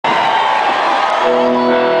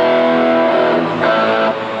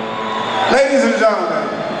Ladies and gentlemen,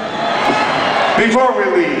 before we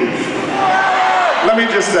leave, let me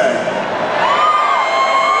just say,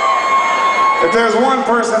 if there's one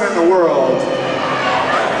person in the world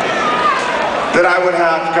that I would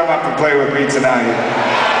have come up and play with me tonight,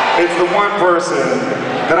 it's the one person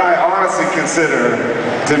that I honestly consider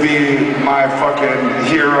to be my fucking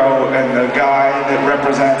hero and the guy that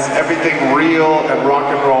represents everything real and rock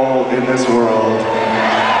and roll in this world.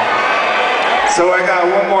 So I got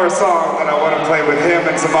one more song that I want to play with him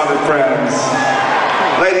and some other friends.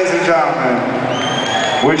 Ladies and gentlemen,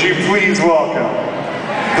 would you please welcome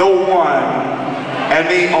the one and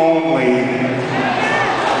the only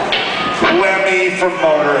Lemmy from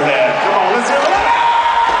Motorhead. Come on, let's hear Lemmy!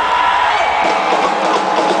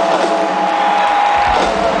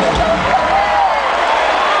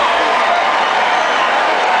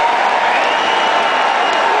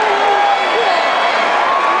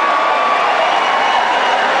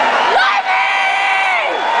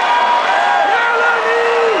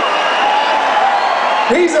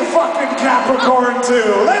 He's a fucking Capricorn too.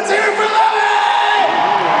 Let's hear it for Lemmy!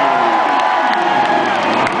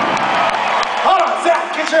 Hold on,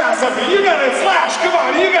 Zakk, get your ass up here. You gotta Slash, come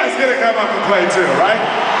on, you guys gotta come up and play too, right?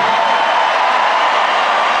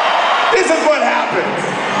 This is what happens.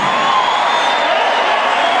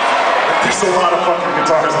 There's a lot of fucking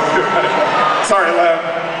guitars up here. Sorry, Lem.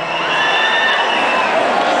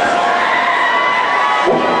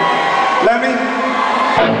 Lemmy?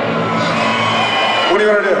 What do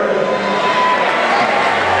you want to do?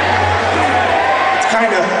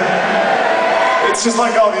 It's just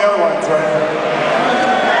like all the other ones, right?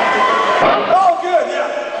 Oh, good, yeah.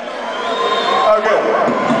 Oh, good.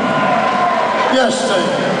 Yes, Steve.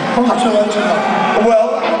 What would you like to know? Well,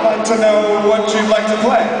 I'd like to know what you'd like to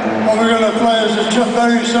play. What we're going to play is a Chuck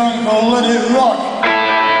Berry song called Let It Rock.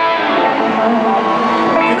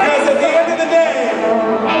 Because at the end of the day,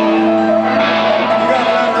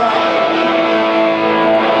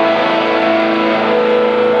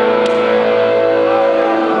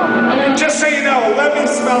 Lemmy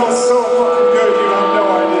smells